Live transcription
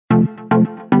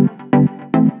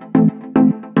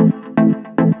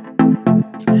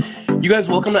You guys,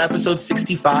 welcome to episode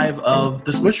 65 of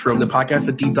The Smush Room, the podcast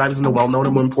that deep dives into well-known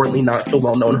and more importantly, not so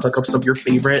well-known hookups of your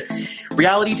favorite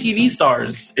reality TV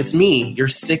stars. It's me, your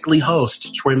sickly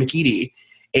host, Troy McKeedy,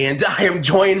 and I am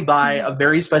joined by a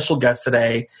very special guest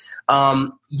today.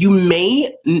 You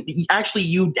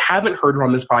haven't heard her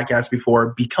on this podcast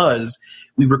before because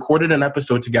we recorded an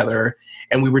episode together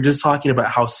and we were just talking about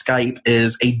how Skype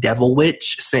is a devil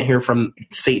witch sent here from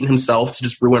Satan himself to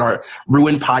just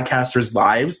ruin podcasters'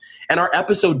 lives. And our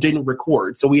episode didn't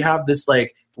record. So we have this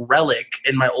like relic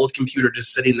in my old computer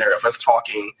just sitting there of us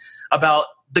talking about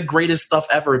the greatest stuff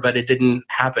ever, but it didn't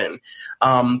happen.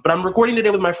 But I'm recording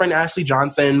today with my friend Ashley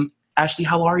Johnson. Ashley,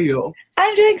 how are you?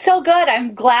 I'm doing so good.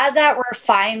 I'm glad that we're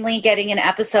finally getting an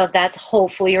episode that's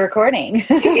hopefully recording.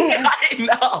 I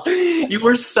know. You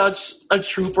were such a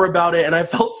trooper about it, and I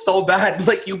felt so bad.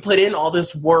 Like, you put in all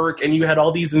this work, and you had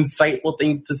all these insightful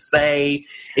things to say,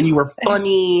 and you were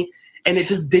funny, and it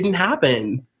just didn't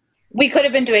happen. We could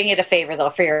have been doing it a favor, though,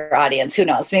 for your audience. Who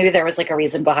knows? Maybe there was, like, a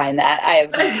reason behind that. I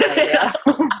have no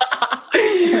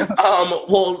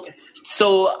idea.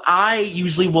 So I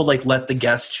usually will like let the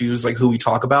guests choose like who we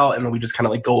talk about, and then we just kind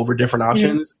of like go over different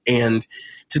options. Mm-hmm. And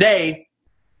today,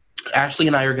 Ashley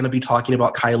and I are going to be talking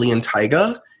about Kylie and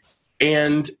Tyga.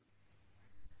 And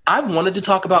I've wanted to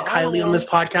talk about Kylie on this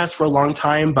podcast for a long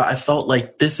time, but I felt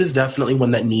like this is definitely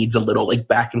one that needs a little like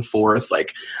back and forth.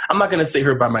 Like, I'm not going to sit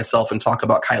here by myself and talk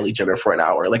about Kylie Jenner for an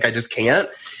hour. Like, I just can't.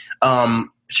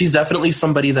 She's definitely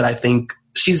somebody that I think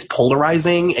she's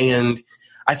polarizing, and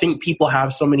I think people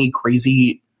have so many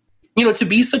crazy, to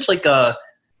be such like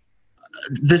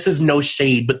this is no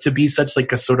shade, but to be such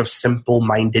like a sort of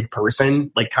simple-minded person,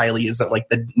 like Kylie isn't like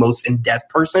the most in-depth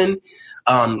person.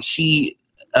 She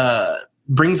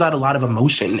brings out a lot of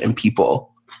emotion in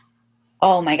people.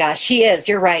 Oh my gosh, she is.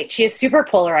 You're right. She is super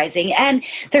polarizing. And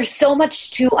there's so much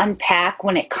to unpack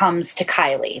when it comes to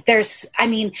Kylie.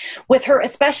 With her,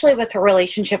 especially with her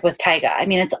relationship with Tyga,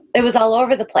 it was all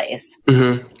over the place.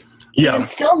 Mm-hmm. Yeah. And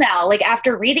still now, like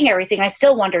after reading everything, I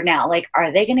still wonder now, like, are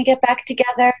they going to get back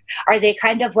together? Are they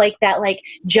kind of like that, like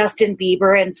Justin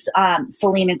Bieber and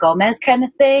Selena Gomez kind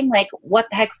of thing? Like, what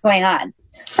the heck's going on?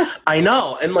 I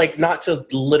know. And like, not to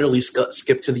literally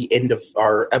skip to the end of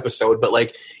our episode, but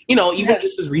like, even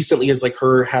just as recently as like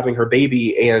her having her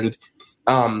baby and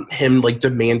him like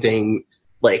demanding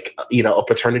like, a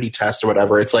paternity test or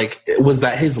whatever. It's like, was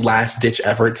that his last ditch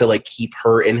effort to like keep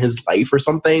her in his life or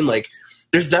something? Like,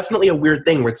 there's definitely a weird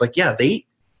thing where it's like, yeah, they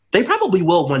probably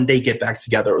will one day get back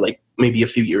together, like maybe a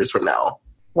few years from now.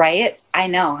 Right? I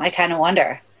know. I kind of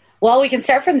wonder. Well, we can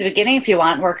start from the beginning if you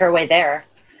want and work our way there.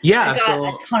 Yeah. I've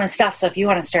got a ton of stuff, so if you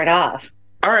want to start off.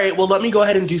 All right. Well, let me go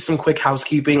ahead and do some quick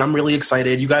housekeeping. I'm really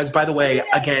excited. You guys, by the way,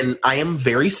 again, I am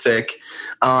very sick.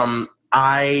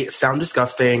 I sound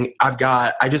disgusting.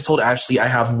 I just told Ashley I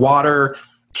have water,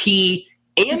 tea,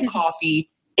 and coffee,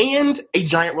 and a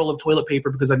giant roll of toilet paper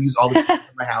because I've used all the in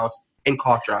my house, and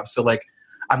cough drops. So like,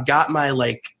 I've got my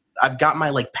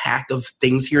pack of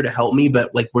things here to help me,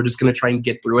 but like, we're just going to try and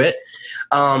get through it.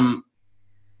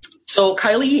 So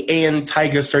Kylie and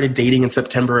Tyga started dating in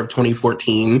September of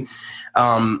 2014.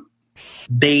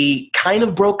 They kind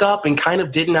of broke up and kind of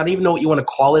didn't. I don't even know what you want to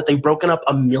call it. They've broken up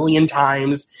a million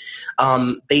times.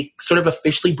 They sort of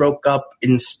officially broke up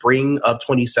in spring of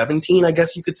 2017, I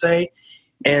guess you could say.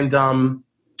 And,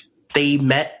 they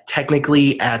met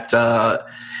technically at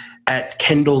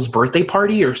Kendall's birthday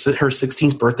party or her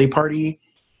 16th birthday party.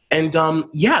 And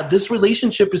this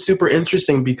relationship is super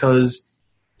interesting because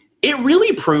it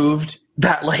really proved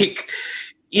that like,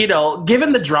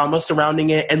 given the drama surrounding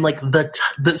it and like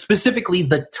specifically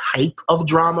the type of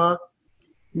drama,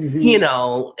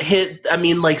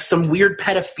 like some weird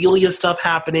pedophilia stuff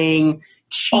happening,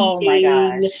 cheating, oh my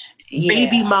gosh. Yeah.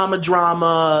 Baby mama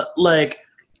drama, like,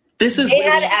 They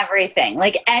had everything,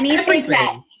 like anything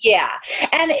that, yeah.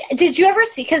 And did you ever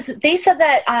see, because they said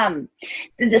that,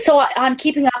 so on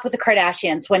Keeping Up with the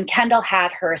Kardashians, when Kendall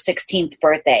had her 16th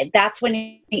birthday, that's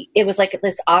when it was like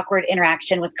this awkward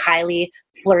interaction with Kylie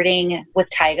flirting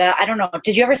with Tyga. I don't know.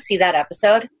 Did you ever see that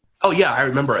episode? Oh, yeah, I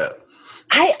remember it.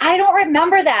 I don't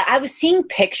remember that. I was seeing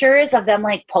pictures of them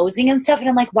like posing and stuff, and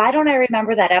I'm like, why don't I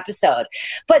remember that episode?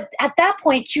 But at that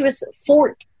point, she was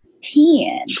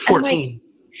 14. She's 14.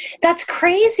 That's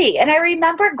crazy. And I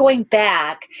remember going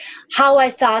back how I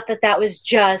thought that was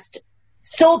just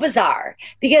so bizarre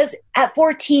because at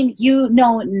 14, you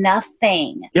know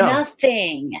nothing. Yeah.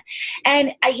 Nothing.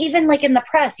 And even like in the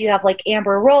press, you have like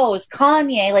Amber Rose,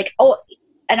 Kanye, like,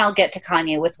 and I'll get to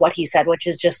Kanye with what he said, which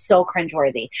is just so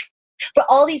cringeworthy. But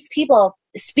all these people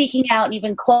speaking out, and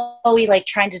even Chloe, like,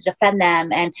 trying to defend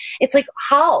them. And it's like,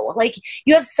 how? Like,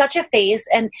 you have such a face.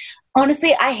 And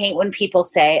honestly, I hate when people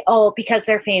say, oh, because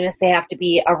they're famous, they have to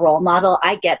be a role model.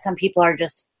 I get some people are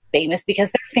just famous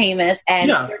because they're famous, and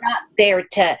they're not there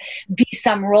to be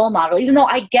some role model, even though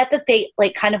I get that they,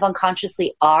 like, kind of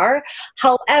unconsciously are.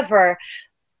 However,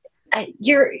 I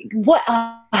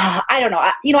don't know.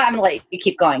 I'm going to let you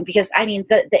keep going, because I mean,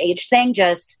 the age thing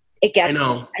just, it gets,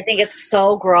 I think it's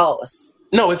so gross.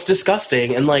 No, it's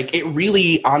disgusting. And like, it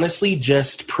really honestly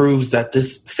just proves that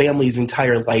this family's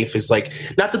entire life is like,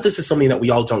 not that this is something that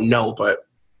we all don't know, but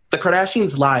the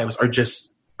Kardashians' lives are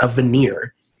just a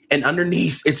veneer. And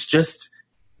underneath, it's just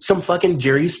some fucking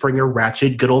Jerry Springer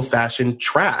ratchet, good old fashioned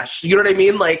trash. You know what I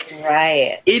mean? Like,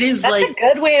 right. It is. That's like a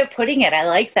good way of putting it. I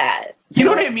like that. You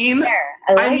know what I mean?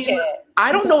 I like it.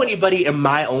 I don't know anybody in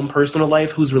my own personal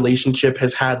life whose relationship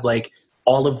has had like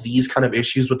all of these kind of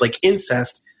issues with like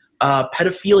incest,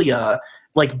 pedophilia,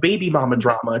 like baby mama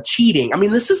drama, cheating. I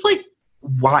mean, this is like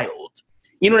wild.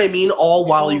 You know what I mean? All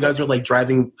while you guys are like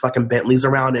driving fucking Bentleys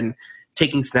around and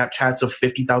taking Snapchats of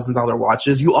 $50,000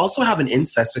 watches. You also have an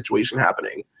incest situation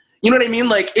happening. You know what I mean?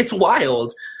 Like, it's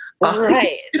wild.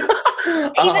 Right.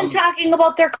 Even talking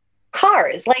about their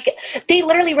cars. Like, they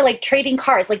literally were like trading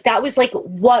cars. Like, that was like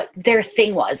what their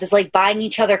thing was, is like buying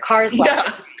each other cars.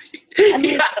 Yeah. I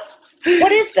mean,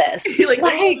 what is this? like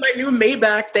oh, my new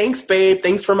Maybach. Thanks, babe.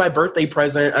 Thanks for my birthday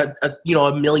present.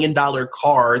 $1 million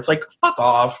car. It's like, fuck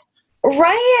off.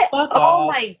 Right? Fuck oh off.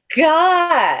 My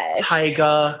God.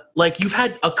 Tyga. Like, you've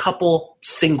had a couple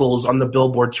singles on the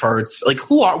Billboard charts. Like,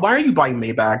 why are you buying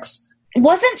Maybachs?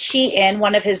 Wasn't she in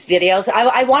one of his videos?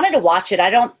 I wanted to watch it.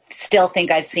 I don't still think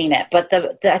I've seen it, but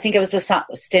I think it was the song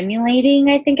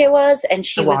Stimulating, I think it was. And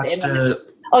she was in it.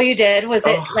 Oh, you did? Was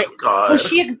it God. Was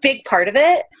she a big part of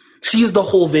it? She's the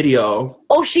whole video.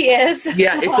 Oh, she is?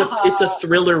 Yeah, it's a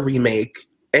Thriller remake,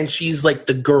 and she's like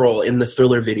the girl in the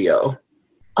Thriller video.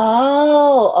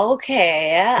 Oh,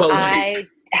 okay. I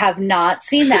have not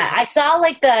seen that. I saw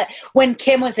like when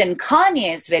Kim was in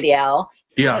Kanye's video,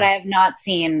 but I have not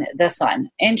seen this one.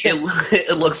 Interesting.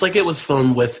 It looks like it was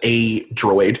filmed with a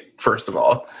droid, first of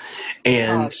all.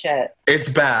 And shit. It's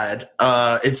bad.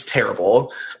 It's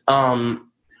terrible.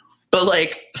 But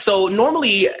like, so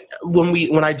normally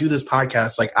when I do this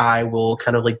podcast, like, I will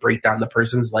kind of like break down the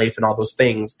person's life and all those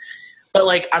things. But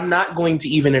like, I'm not going to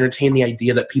even entertain the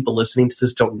idea that people listening to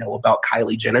this don't know about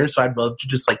Kylie Jenner. So I'd love to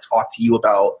just like talk to you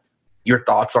about your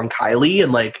thoughts on Kylie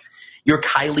and like your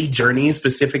Kylie journey,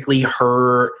 specifically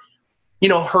her,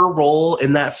 her role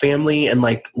in that family, and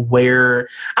like where,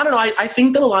 I don't know. I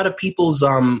think that a lot of people's,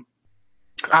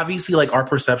 obviously like our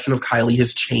perception of Kylie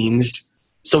has changed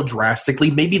so drastically,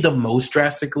 maybe the most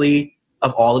drastically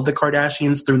of all of the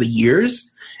Kardashians through the years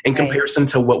in comparison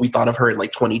to what we thought of her in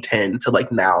like 2010 to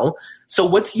like now. So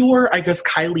what's your, I guess,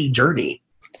 Kylie journey?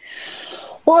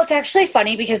 Well, it's actually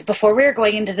funny because before we were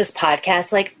going into this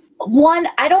podcast, like, one,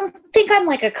 I don't think I'm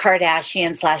like a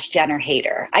Kardashian / Jenner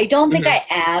hater. I don't think I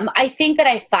am. I think that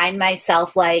I find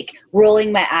myself like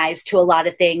rolling my eyes to a lot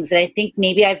of things. And I think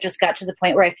maybe I've just got to the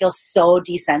point where I feel so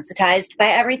desensitized by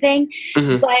everything.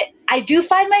 But I do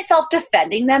find myself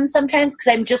defending them sometimes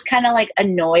because I'm just kind of like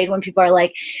annoyed when people are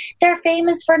like, they're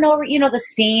famous for the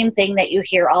same thing that you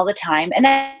hear all the time. And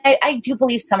I do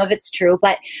believe some of it's true.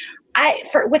 But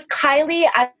with Kylie,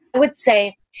 I would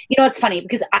say, it's funny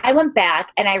because I went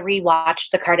back and I rewatched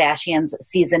the Kardashians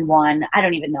season 1. I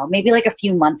don't even know, maybe like a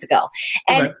few months ago.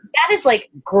 And that is like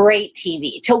great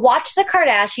TV to watch the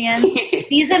Kardashians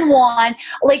season 1.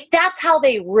 Like, that's how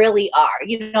they really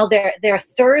are. Their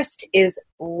thirst is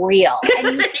real.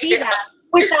 And you see that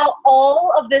without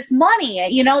all of this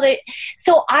money,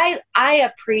 so I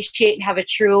appreciate and have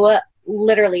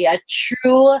literally a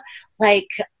true like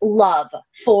love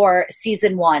for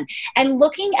season 1. And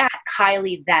looking at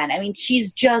Kylie then, I mean,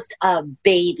 she's just a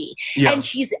baby and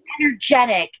she's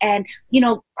energetic and,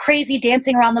 crazy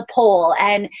dancing around the pole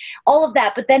and all of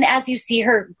that. But then as you see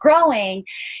her growing,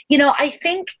 I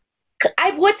think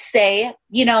I would say,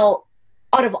 out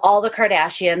of all the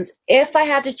Kardashians, if I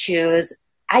had to choose,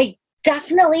 I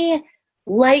definitely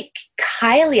like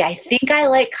Kylie. I think I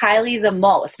like Kylie the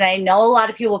most. And I know a lot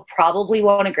of people probably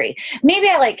won't agree. Maybe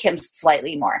I like Kim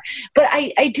slightly more. But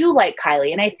I do like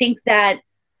Kylie. And I think that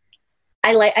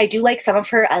I do like some of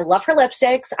her. I love her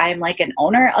lipsticks. I'm like an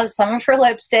owner of some of her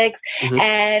lipsticks.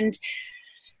 And,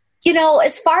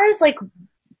 as far as like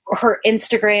her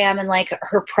Instagram and like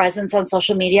her presence on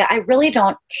social media, I really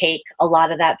don't take a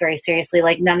lot of that very seriously.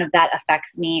 Like, none of that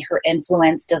affects me. Her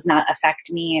influence does not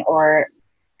affect me or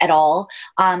at all.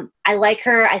 I like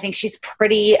her. I think she's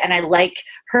pretty and I like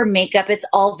her makeup. It's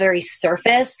all very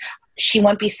surface. she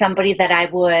wouldn't be somebody that I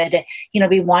would,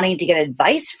 be wanting to get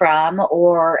advice from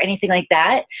or anything like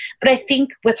that. But I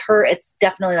think with her, it's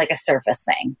definitely like a surface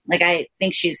thing. Like, I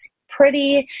think she's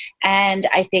pretty, and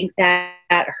I think that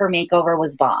her makeover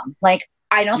was bomb. Like,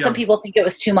 I know some people think it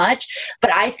was too much,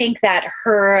 but I think that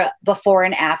her before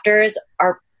and afters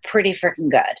are pretty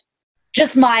freaking good.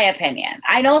 Just my opinion.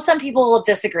 I know some people will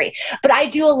disagree, but I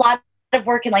do a lot of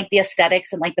work in like the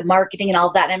aesthetics and like the marketing and all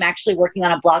of that. And I'm actually working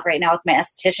on a blog right now with my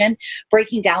esthetician,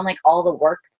 breaking down like all the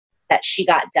work that she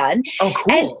got done. Oh,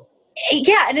 cool.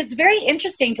 And it's very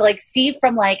interesting to like see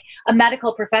from like a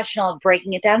medical professional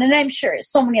breaking it down. And I'm sure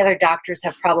so many other doctors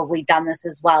have probably done this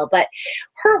as well, but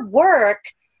her work,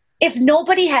 if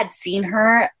nobody had seen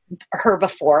her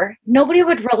before, nobody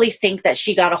would really think that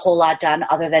she got a whole lot done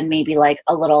other than maybe like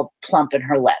a little plump in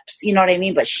her lips. You know what I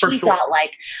mean? But she got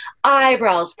like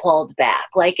eyebrows pulled back,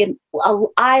 like an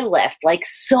eye lift, like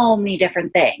so many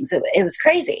different things. It was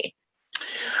crazy.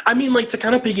 I mean, like, to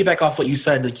kind of piggyback off what you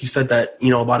said, like you said that, a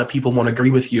lot of people won't agree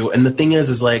with you. And the thing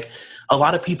is like a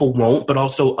lot of people won't, but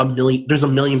also there's a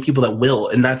million people that will.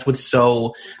 And that's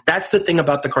that's the thing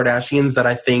about the Kardashians that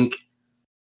I think,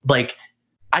 like,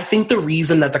 I think the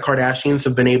reason that the Kardashians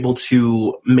have been able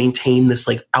to maintain this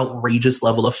like outrageous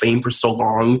level of fame for so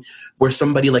long, where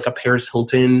somebody like a Paris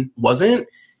Hilton wasn't,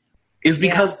 is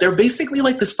because they're basically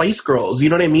like the Spice Girls. You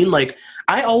know what I mean? Like,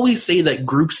 I always say that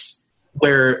groups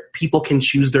where people can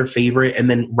choose their favorite and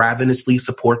then ravenously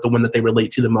support the one that they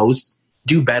relate to the most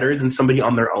do better than somebody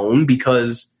on their own,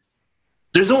 because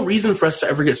there's no reason for us to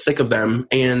ever get sick of them.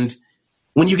 And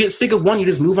when you get sick of one, you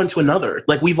just move on to another.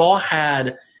 Like, we've all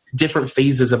had different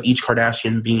phases of each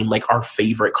Kardashian being like our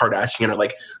favorite Kardashian, or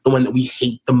like the one that we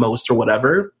hate the most or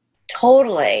whatever.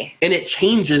 Totally. And it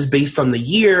changes based on the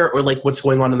year or like what's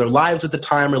going on in their lives at the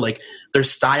time, or like their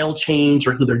style change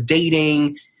or who they're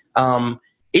dating.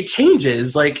 It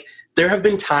changes. Like, there have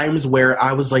been times where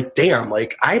I was like, damn,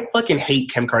 like, I fucking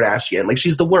hate Kim Kardashian. Like,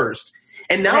 she's the worst.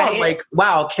 And now I'm like,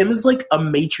 wow, Kim is like a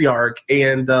matriarch,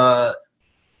 and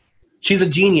she's a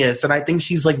genius, and I think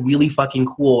she's like really fucking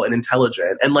cool and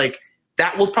intelligent. And like,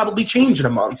 that will probably change in a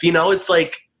month. It's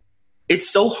like, it's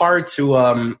so hard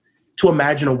to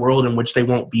imagine a world in which they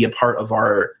won't be a part of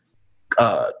our,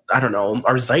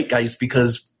 our zeitgeist,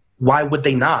 because why would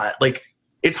they not? Like,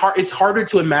 it's harder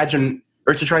to imagine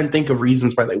or to try and think of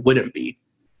reasons why they wouldn't be.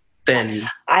 Then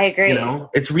I agree.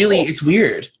 It's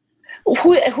weird.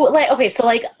 So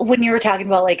like when you were talking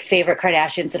about like favorite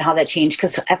Kardashians and how that changed,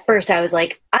 because at first I was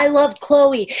like, I loved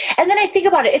Khloe, and then I think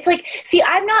about it, it's like, see,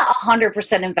 I'm not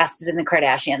 100% invested in the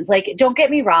Kardashians. Like, don't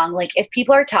get me wrong, like, if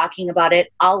people are talking about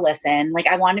it, I'll listen. Like,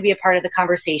 I want to be a part of the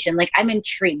conversation. Like, I'm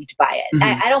intrigued by it.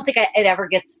 Mm-hmm. I don't think it ever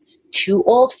gets too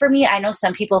old for me. I know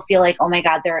some people feel like, oh my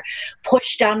God, they're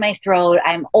pushed down my throat,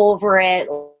 I'm over it,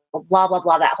 blah blah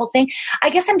blah, that whole thing. I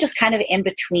guess I'm just kind of in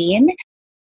between.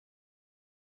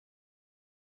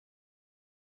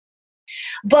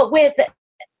 But with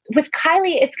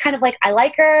Kylie, it's kind of like, I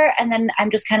like her, and then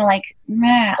I'm just kind of like,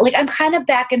 meh. Like, I'm kind of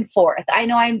back and forth. I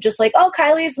know I'm just like, oh,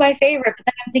 Kylie is my favorite, but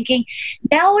then I'm thinking,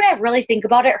 now when I really think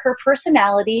about it, her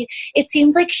personality, it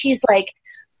seems like she's like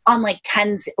on like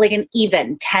 10, like an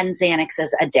even 10 Xanaxes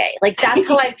a day. Like, that's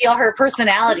how I feel her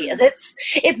personality is.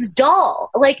 It's dull.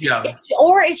 Like,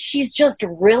 or she's just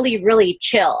really, really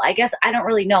chill. I guess I don't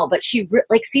really know, but she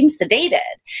like seems sedated.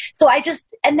 So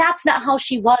and that's not how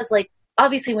she was. Like,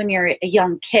 obviously when you're a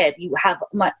young kid, you have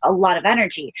a lot of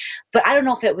energy, but I don't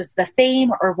know if it was the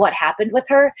fame or what happened with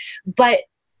her, but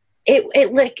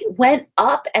it like went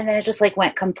up and then it just like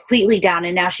went completely down.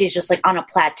 And now she's just like on a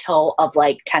plateau of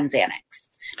like 10 Xanax.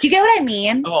 Do you get what I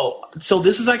mean? Oh, so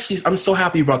this is actually, I'm so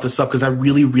happy you brought this up, because I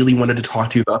really, really wanted to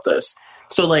talk to you about this.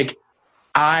 So like,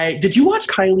 did you watch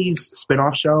Kylie's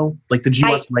spinoff show? Like, did you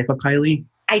watch Life of Kylie?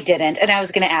 I didn't. And I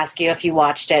was going to ask you if you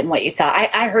watched it and what you thought.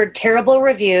 I heard terrible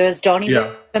reviews, don't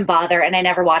even bother, and I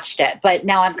never watched it. But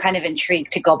now I'm kind of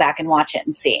intrigued to go back and watch it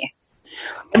and see.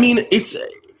 I mean,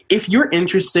 if you're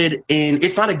interested in,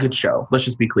 it's not a good show. Let's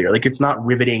just be clear. Like, it's not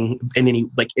riveting in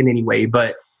any way,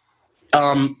 but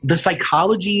the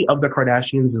psychology of the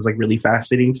Kardashians is like really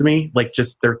fascinating to me. Like,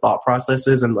 just their thought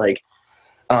processes and like,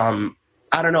 I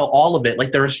don't know, all of it.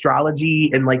 Like, their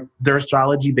astrology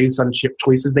based on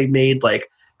choices they made. Like,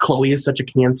 Khloe is such a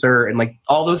Cancer, and like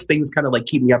all those things kind of like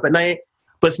keep me up at night.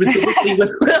 But specifically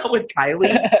with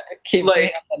Kylie, keeps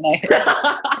me up at night.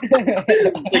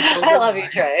 I love you,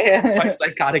 Trey. My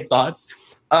psychotic thoughts.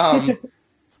 But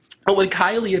with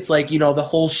Kylie, it's like, the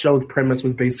whole show's premise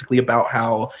was basically about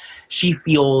how she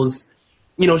feels,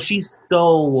 she's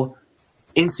so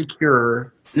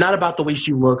insecure, not about the way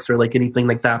she looks or like anything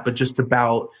like that, but just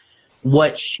about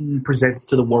what she presents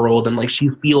to the world, and like she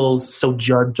feels so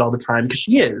judged all the time because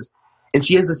she is, and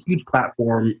she has this huge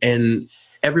platform, and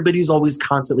everybody's always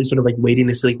constantly sort of like waiting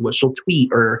to see like what she'll tweet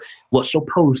or what she'll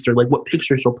post or like what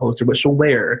picture she'll post or what she'll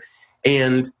wear.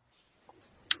 And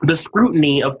the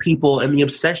scrutiny of people and the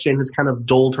obsession has kind of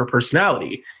dulled her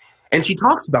personality. And she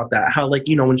talks about that, how like,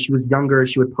 you know, when she was younger,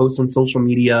 she would post on social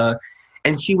media,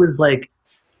 and she was like,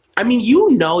 I mean,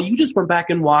 you just went back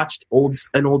and watched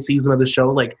an old season of the show.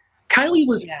 Like, Kylie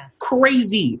was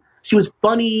crazy. She was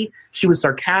funny. She was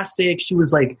sarcastic. She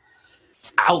was like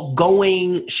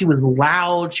outgoing. She was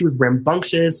loud. She was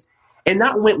rambunctious. And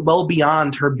that went well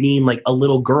beyond her being like a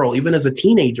little girl. Even as a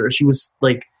teenager, she was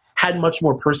like, had much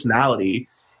more personality.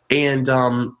 And,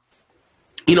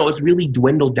 you know, it's really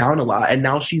dwindled down a lot. And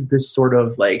now she's this sort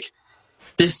of like,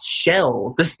 this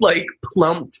shell, this like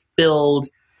plumped, filled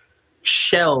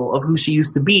shell of who she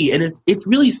used to be. And it's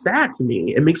really sad to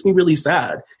me. It makes me really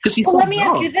sad because she's so let me young.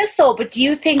 ask you this though, but do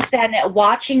you think that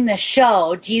watching the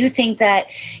show, do you think that,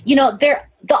 you know,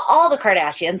 all the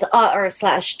Kardashians or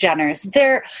slash Jenners,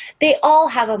 they all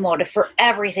have a motive for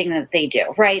everything that they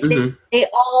do, right? Mm-hmm. They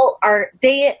all are,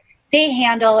 they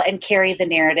handle and carry the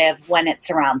narrative when it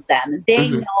surrounds them. They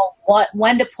mm-hmm. know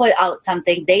when to put out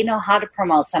something. They know how to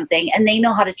promote something, and they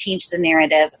know how to change the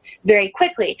narrative very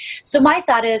quickly. So my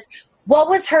thought is, what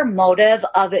was her motive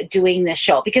of doing this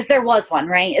show? Because there was one,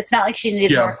 right? It's not like she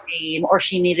needed more fame or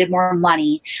she needed more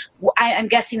money. I'm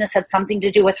guessing this had something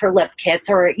to do with her lip kits,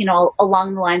 or, you know,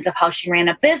 along the lines of how she ran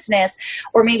a business,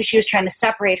 or maybe she was trying to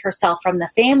separate herself from the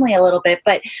family a little bit.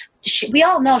 But we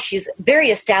all know she's very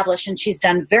established and she's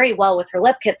done very well with her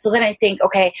lip kits. So then I think,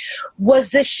 okay, was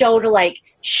this show to like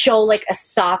show like a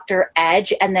softer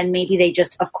edge, and then maybe they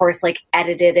just, of course, like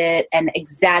edited it and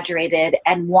exaggerated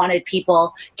and wanted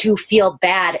people to feel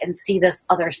bad and see this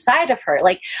other side of her?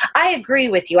 Like, I agree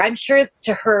with you. I'm sure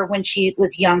to her when she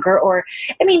was younger, or,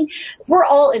 I mean, we're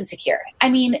all insecure. I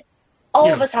mean,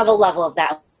 all of us have a level of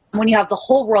that. When you have the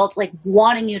whole world like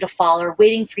wanting you to fall or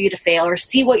waiting for you to fail or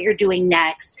see what you're doing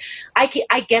next, I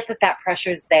get that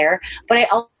pressure is there, but I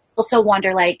also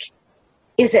wonder, like,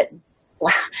 is it,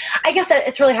 I guess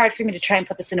it's really hard for me to try and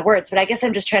put this into words, but I guess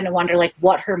I'm just trying to wonder like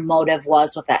what her motive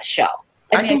was with that show.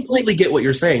 I completely get what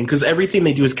you're saying, because everything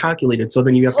they do is calculated. So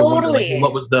then you have to wonder, like,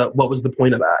 what was the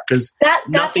point of that? Because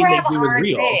nothing they do is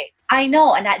real. I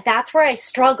know, and that's where I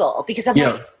struggle, because I'm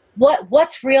like,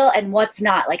 what's real and what's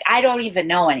not? Like, I don't even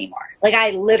know anymore. Like,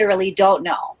 I literally don't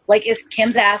know. Like, is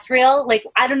Kim's ass real? Like,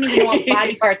 I don't even know what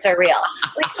body parts are real.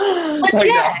 Like,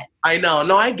 legit. I know.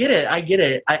 No, I get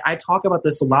it. I talk about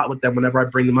this a lot with them whenever I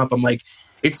bring them up. I'm like,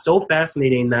 it's so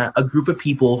fascinating that a group of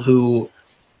people who,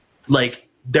 like,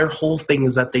 their whole thing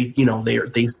is that they, you know,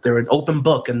 they're an open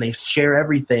book and they share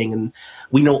everything, and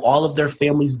we know all of their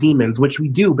family's demons, which we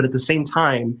do, but at the same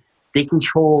time, they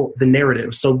control the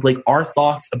narrative. So, like, our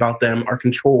thoughts about them are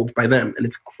controlled by them, and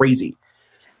it's crazy.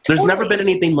 There's never been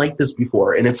anything like this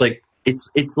before, and it's like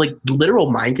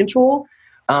literal mind control,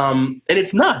 and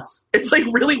it's nuts. It's like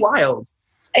really wild.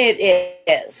 It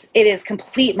is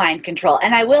complete mind control.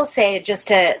 And I will say, just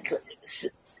to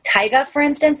Tyga, for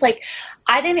instance, like,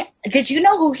 did you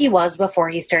know who he was before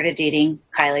he started dating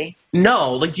Kylie?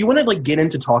 No. Like, do you want to like get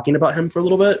into talking about him for a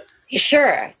little bit?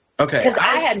 Sure. Okay. Because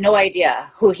I had no idea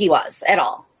who he was at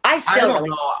all. I don't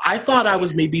know. I thought I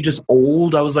was maybe just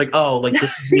old. I was like, oh, like this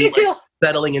is me, like,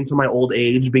 settling into my old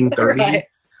age, being 30. Right.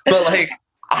 But like,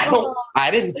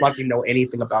 I didn't fucking know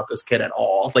anything about this kid at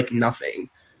all. Like, nothing.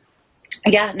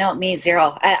 Yeah, no, me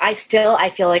zero. I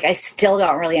feel like I still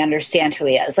don't really understand who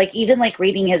he is. Like, even like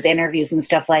reading his interviews and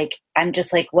stuff, like, I'm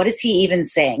just like, what is he even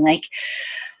saying? Like,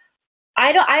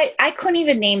 I couldn't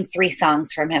even name 3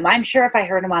 songs from him. I'm sure if I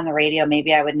heard him on the radio,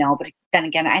 maybe I would know. But then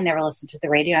again, I never listen to the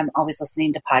radio. I'm always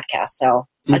listening to podcasts. So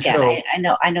again,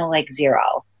 I know like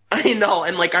zero. I know.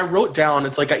 And like, I wrote down,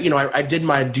 it's like, you know, I did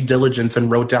my due diligence and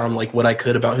wrote down like what I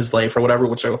could about his life or whatever,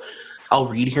 which I'll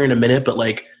read here in a minute. But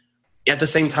like, at the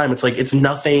same time, it's like, it's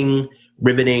nothing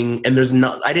riveting. And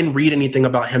I didn't read anything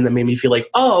about him that made me feel like,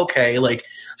 oh, okay. Like,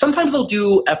 sometimes I'll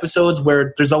do episodes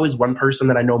where there's always one person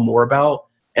that I know more about,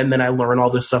 and then I learn all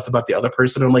this stuff about the other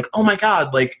person. And I'm like, oh my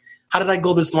God, like, how did I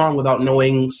go this long without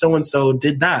knowing so-and-so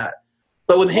did that?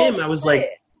 But with him, I was like,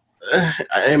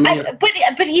 I mean,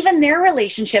 but even their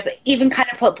relationship even kind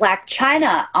of put Black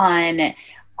China on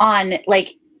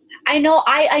like, I know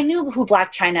I knew who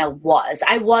Black China was.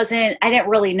 I didn't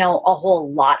really know a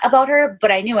whole lot about her,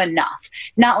 but I knew enough.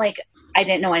 Not like I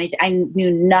didn't know anything. I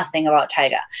knew nothing about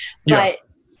Tyga. But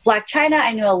Black China,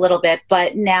 I knew a little bit,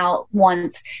 but now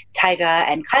once Tyga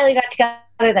and Kylie got together,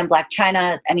 then Black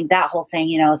China, I mean, that whole thing,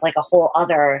 you know, is like a whole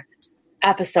other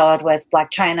episode with Black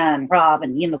China and Rob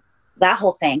and, you know, that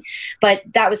whole thing. But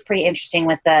that was pretty interesting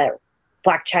with the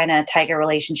Blac Chyna Tyga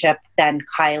relationship, then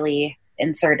Kylie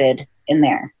inserted in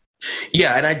there.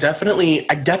 Yeah, and I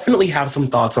definitely have some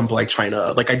thoughts on Blac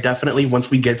Chyna. Like, I definitely, once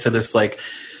we get to this, like,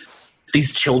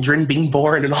 these children being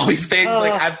born and all these things,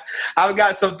 like, I've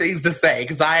got some things to say,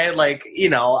 because I, like, you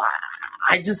know,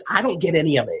 I don't get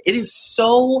any of it. It is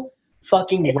so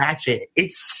fucking ratchet.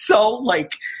 It's so,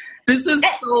 like, this is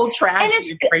so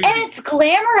trashy and crazy. And it's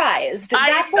glamorized.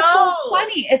 That's what's so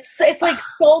funny. It's like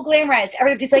so glamorized.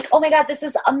 Everybody's like, oh my God, this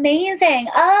is amazing.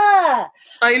 I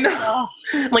know.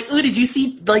 Like, ooh, did you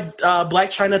see, like, Blac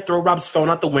Chyna throw Rob's phone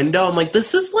out the window? I'm like,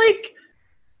 this is like,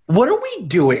 what are we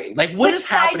doing? Like, what is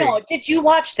happening? I know. Did you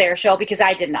watch their show? Because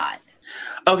I did not.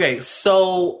 Okay,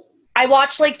 so I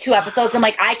watched like 2 episodes. I'm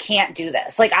like, I can't do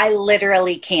this. Like, I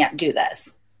literally can't do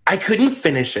this. I couldn't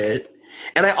finish it.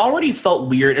 And I already felt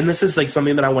weird, and this is, like,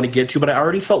 something that I want to get to, but I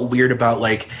already felt weird about,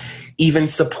 like, even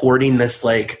supporting this,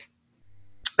 like,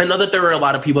 I know that there were a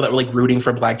lot of people that were, like, rooting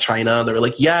for Blac Chyna. They were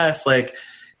like, yes, like,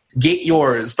 get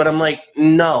yours. But I'm like,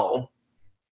 no.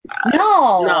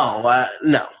 No.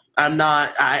 No. I'm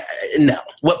not, no.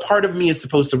 What part of me is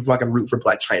supposed to fucking root for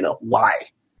Blac Chyna? Why?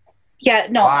 Yeah,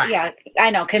 no, Why? Yeah,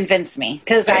 I know, convince me,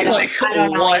 because I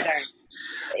don't know either.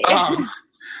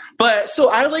 But, so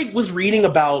I, like, was reading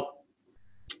about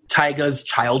Tyga's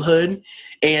childhood,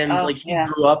 and he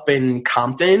grew up in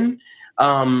Compton,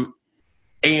 and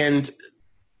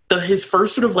his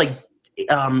first sort of, like,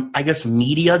 I guess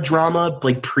media drama,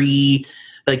 like,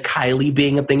 like, Kylie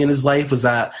being a thing in his life, was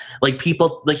that, like,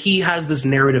 people, like, he has this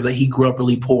narrative that he grew up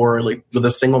really poor, like, with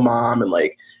a single mom, and,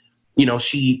 like, you know,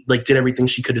 she, like, did everything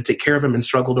she could to take care of him and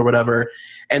struggled or whatever.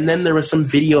 And then there was some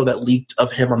video that leaked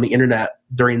of him on the internet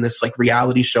during this, like,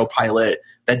 reality show pilot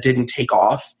that didn't take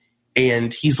off.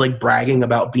 And he's, like, bragging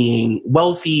about being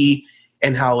wealthy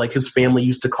and how, like, his family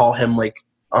used to call him, like,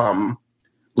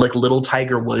 little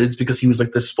Tiger Woods, because he was,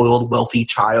 like, this spoiled, wealthy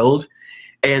child.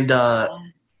 And,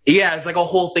 yeah, it's, like, a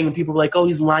whole thing. And people were like, oh,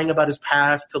 he's lying about his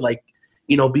past to, like,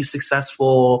 you know, be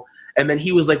successful. And then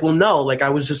he was like, well, no, like, I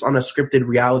was just on a scripted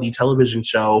reality television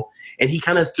show. And he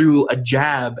kind of threw a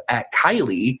jab at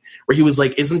Kylie, where he was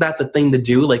like, isn't that the thing to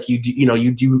do? Like, you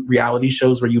do reality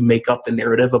shows where you make up the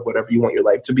narrative of whatever you want your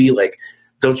life to be. Like,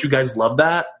 don't you guys love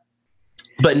that?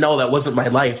 But no, that wasn't my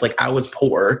life. Like, I was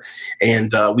poor,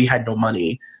 and we had no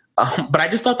money. But I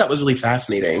just thought that was really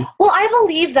fascinating. Well, I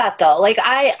believe that, though. Like,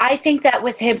 I think that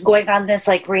with him going on this,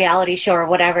 like, reality show or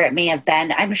whatever it may have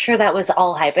been, I'm sure that was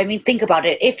all hype. I mean, think about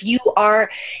it. If you are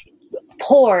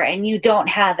poor and you don't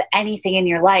have anything in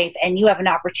your life and you have an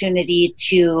opportunity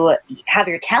to have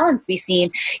your talents be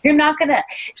seen, you're not going to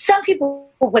 – some people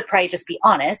would probably just be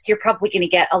honest. You're probably going to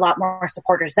get a lot more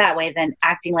supporters that way than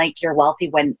acting like you're wealthy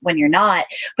when you're not.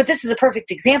 But this is a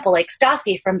perfect example. Like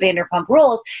Stassi from Vanderpump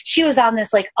Rules, she was on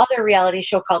this, like, other reality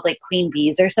show called, like, Queen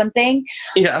Bees or something.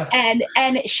 Yeah.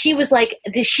 And she was, like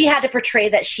 – she had to portray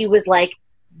that she was, like,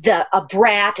 a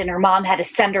brat, and her mom had to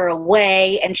send her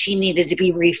away, and she needed to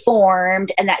be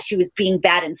reformed, and that she was being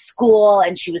bad in school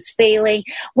and she was failing,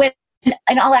 when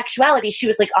in all actuality she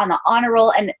was, like, on the honor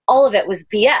roll, and all of it was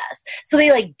BS. So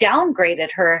they, like,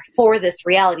 downgraded her for this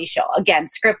reality show, again,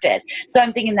 scripted. So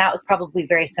I'm thinking that was probably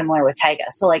very similar with Tyga.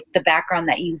 So, like, the background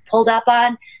that you pulled up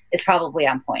on is probably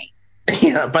on point.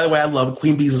 Yeah, by the way, I love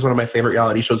Queen Bees. Is one of my favorite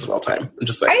reality shows of all time. I'm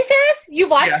just saying. Are you serious? You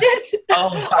watched it?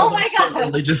 Oh my God.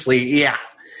 Religiously, yeah.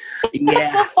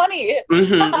 That's so funny.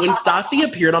 Mm-hmm. When Stassi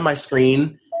appeared on my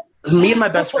screen, me and my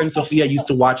best friend Sophia used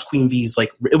to watch Queen Bees.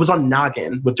 Like, it was on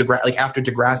Noggin with like after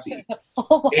Degrassi,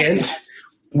 and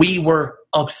we were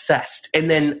obsessed. And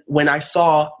then when I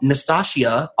saw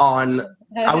Nastasia on,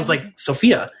 I was like,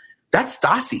 Sophia, that's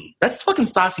Stassi. That's fucking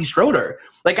Stassi Schroeder.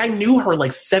 Like, I knew her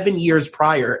like 7 years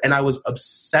prior, and I was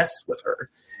obsessed with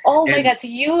her. Oh my God. So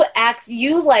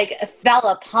you like fell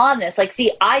upon this. Like,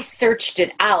 see, I searched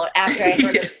it out after I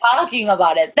heard her talking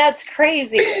about it. That's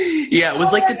crazy. Yeah, it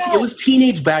was it was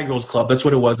Teenage Bad Girls Club. That's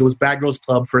what it was. It was Bad Girls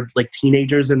Club for, like,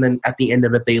 teenagers. And then at the end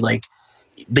of it, they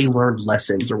learned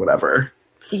lessons or whatever.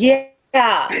 Yeah.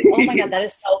 Oh my God. That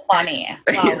is so funny.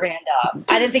 Wow, random.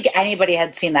 I didn't think anybody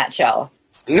had seen that show.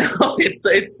 No,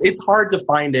 it's hard to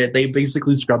find it. They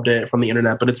basically scrubbed it from the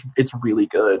internet, but it's really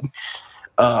good.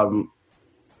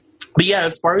 But yeah,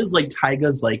 as far as, like,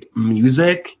 Tyga's, like,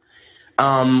 music,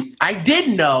 I did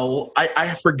know,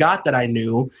 I forgot that I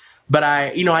knew, but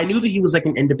I knew that he was, like,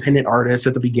 an independent artist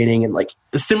at the beginning, and, like,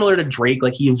 similar to Drake,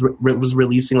 like, he was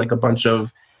releasing, like, a bunch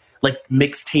of, like,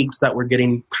 mixtapes that were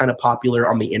getting kind of popular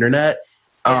on the internet.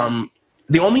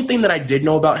 The only thing that I did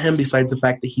know about him, besides the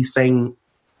fact that he sang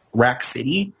Rack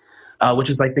City, which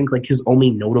is, I think, like, his only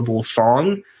notable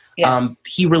song,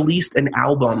 He released an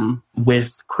album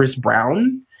with Chris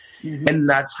Brown. Mm-hmm. And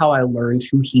that's how I learned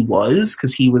who he was,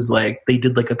 because he was like, they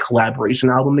did like a collaboration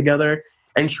album together.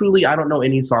 And truly, I don't know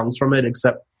any songs from it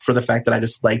except for the fact that I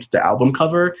just liked the album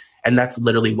cover. And that's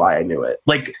literally why I knew it.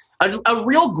 Like a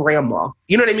real grandma,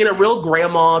 you know what I mean? A real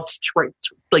grandma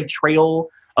trail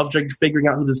of like figuring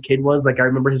out who this kid was. Like I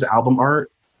remember his album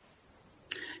art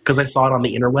because I saw it on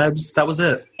the interwebs. That was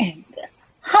it.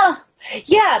 Huh.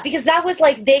 Yeah, because that was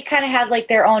like, they kind of had like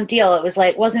their own deal. It was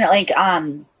like, wasn't it like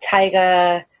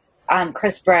Tyga,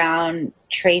 Chris Brown,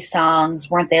 Trey Songz,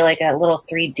 weren't they like a little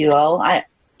 3 duo?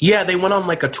 Yeah, they went on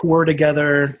like a tour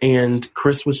together, and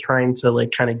Chris was trying to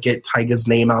like kind of get Tyga's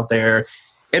name out there.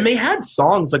 And they had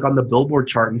songs like on the Billboard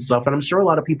chart and stuff, and I'm sure a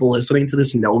lot of people listening to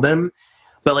this know them.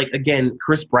 But like, again,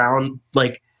 Chris Brown,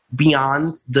 like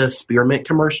beyond the Spearmint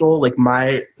commercial, like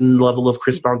my level of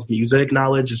Chris Brown's music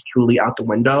knowledge is truly out the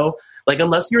window. Like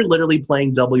unless you're literally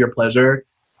playing Double Your Pleasure,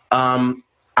 I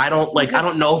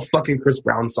don't know fucking Chris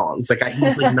Brown songs. Like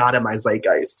he's like not in my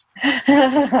zeitgeist.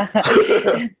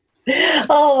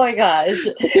 Oh my gosh.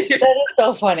 That is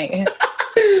so funny.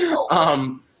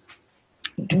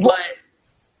 But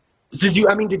did you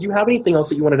have anything else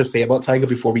that you wanted to say about Tyga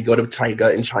before we go to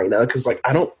Tyga in China? Because like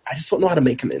I just don't know how to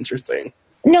make him interesting.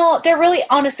 No,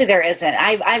 honestly there isn't.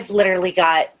 I've literally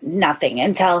got nothing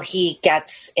until he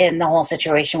gets in the whole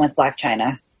situation with Black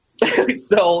China.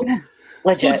 So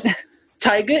legit.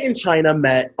 Tyga and China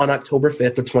met on October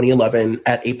 5th of 2011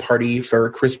 at a party for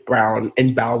Chris Brown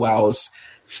and Bow Wow's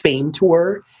Fame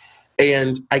tour.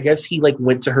 And I guess he like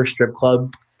went to her strip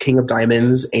club, King of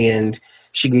Diamonds, and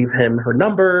she gave him her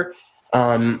number.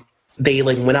 They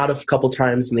like went out a couple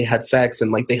times and they had sex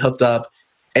and like they hooked up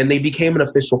and they became an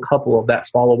official couple that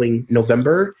following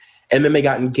November. And then they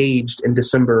got engaged in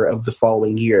December of the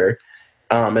following year.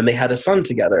 And they had a son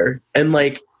together. And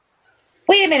like,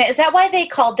 wait a minute. Is that why they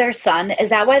called their son? Is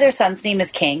that why their son's name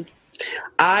is King?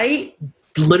 I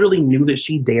literally knew that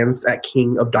she danced at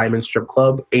King of Diamonds strip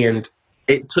club. And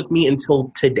it took me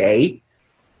until today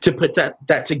to put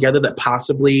that together, that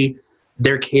possibly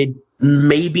their kid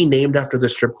may be named after the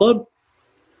strip club.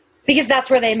 Because that's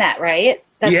where they met, right?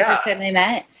 That's the first time they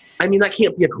met? I mean, that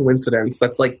can't be a coincidence.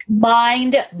 That's like...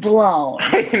 mind blown.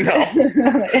 I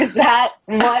know. Is that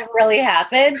what really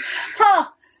happened? Huh.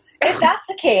 If that's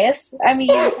the case, I mean,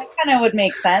 that kind of would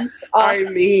make sense. I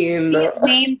mean... these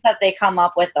names that they come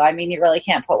up with, though, I mean, you really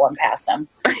can't put one past them.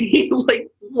 Like,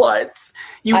 what?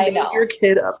 You named your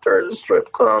kid after a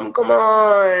strip club? Come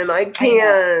on. I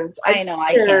can't. I know.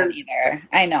 I can't either.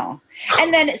 I know.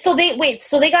 And then, so they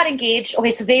got engaged.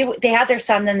 Okay, so they had their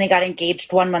son, then they got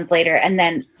engaged 1 month later. And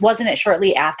then, wasn't it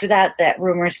shortly after that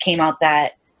rumors came out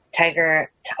that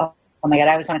oh my God,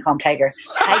 I always want to call him Tyga.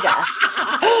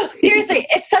 Seriously,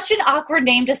 it's such an awkward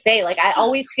name to say. Like, I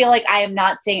always feel like I am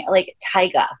not saying, like,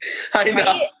 Tyga. I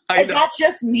know. Right? Is that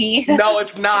just me? No,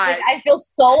 it's not. Like, I feel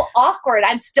so awkward.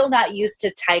 I'm still not used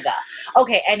to Tyga.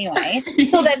 Okay, anyway.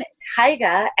 So then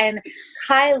Tyga and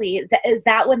Kylie, is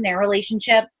that when their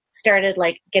relationship started,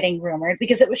 like, getting rumored?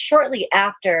 Because it was shortly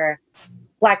after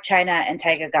Black China and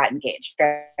Tyga got engaged,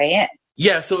 right?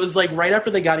 Yeah, so it was like right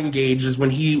after they got engaged is when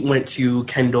he went to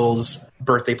Kendall's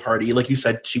birthday party. Like you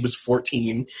said, she was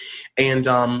 14. And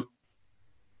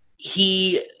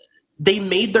they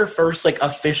made their first like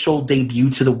official debut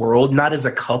to the world, not as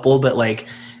a couple, but like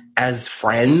as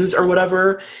friends or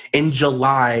whatever, in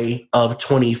July of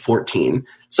 2014.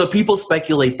 So people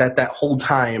speculate that whole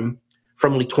time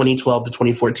from like 2012 to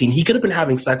 2014, he could have been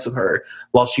having sex with her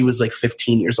while she was like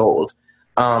 15 years old.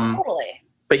 Totally.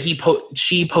 But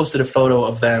she posted a photo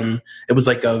of them. It was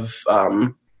like of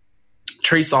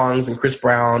Trey Songz and Chris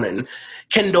Brown and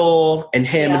Kendall and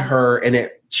him and her,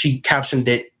 and she captioned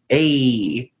it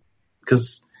 "A,"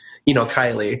 because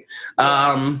Kylie.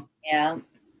 Yeah.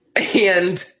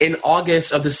 And in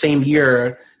August of the same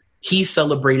year, he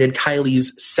celebrated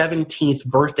Kylie's 17th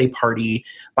birthday party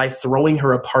by throwing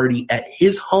her a party at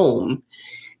his home.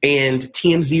 And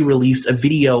TMZ released a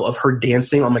video of her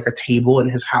dancing on like a table in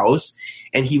his house.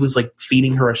 And he was like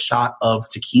feeding her a shot of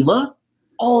tequila.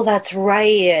 Oh, that's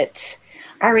right.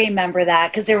 I remember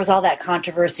that because there was all that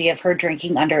controversy of her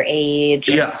drinking underage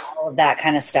and all of that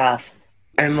kind of stuff.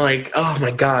 And like, oh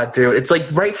my God, dude. It's like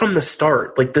right from the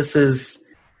start. Like this is,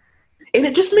 and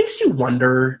it just makes you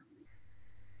wonder,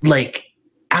 like,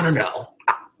 I don't know.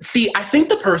 See, I think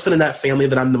the person in that family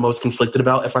that I'm the most conflicted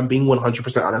about, if I'm being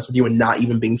 100% honest with you and not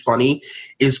even being funny,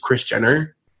 is Kris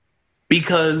Jenner.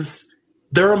 Because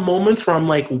there are moments where I'm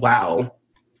like, wow,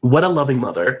 what a loving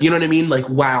mother. You know what I mean? Like,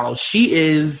 wow, she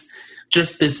is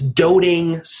just this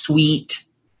doting, sweet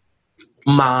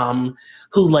mom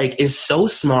who like is so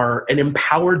smart, an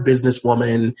empowered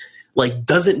businesswoman, like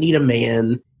doesn't need a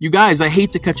man. You guys, I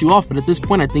hate to cut you off, but at this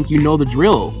point, I think you know the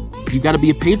drill. You got to be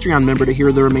a Patreon member to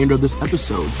hear the remainder of this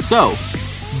episode. So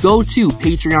go to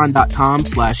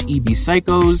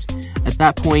patreon.com/ebpsychos. At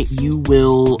that point, you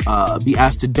will be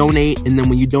asked to donate. And then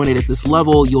when you donate at this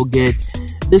level, you'll get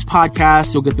this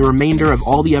podcast. You'll get the remainder of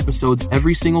all the episodes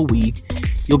every single week.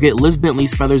 You'll get Liz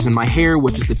Bentley's Feathers in My Hair,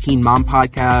 which is the Teen Mom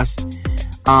podcast.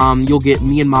 You'll get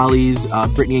me and Molly's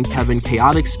Brittany and Kevin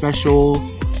Chaotic special.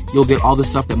 You'll get all the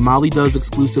stuff that Molly does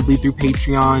exclusively through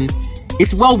Patreon.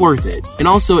 It's well worth it. And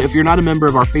also, if you're not a member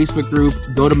of our Facebook group,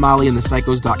 go to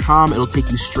mollyandthepsychos.com. It'll take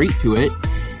you straight to it.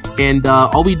 And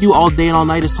all we do all day and all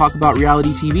night is talk about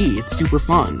reality TV. It's super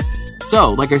fun.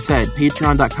 So, like I said,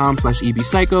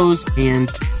 patreon.com/ebpsychos and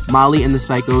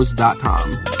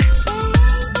mollyandthepsychos.com.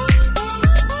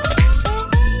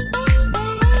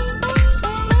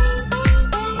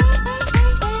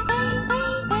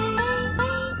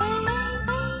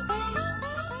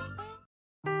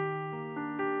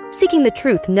 Seeking the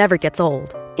truth never gets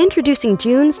old. Introducing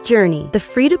June's Journey, the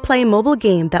free-to-play mobile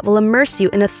game that will immerse you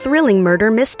in a thrilling murder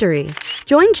mystery.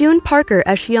 Join June Parker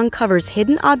as she uncovers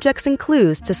hidden objects and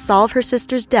clues to solve her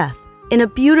sister's death in a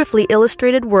beautifully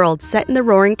illustrated world set in the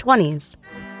Roaring '20s.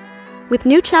 With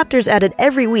new chapters added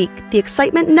every week, the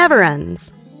excitement never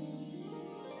ends.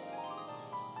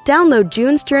 Download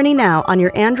June's Journey now on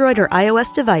your Android or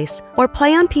iOS device, or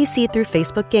play on PC through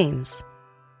Facebook Games.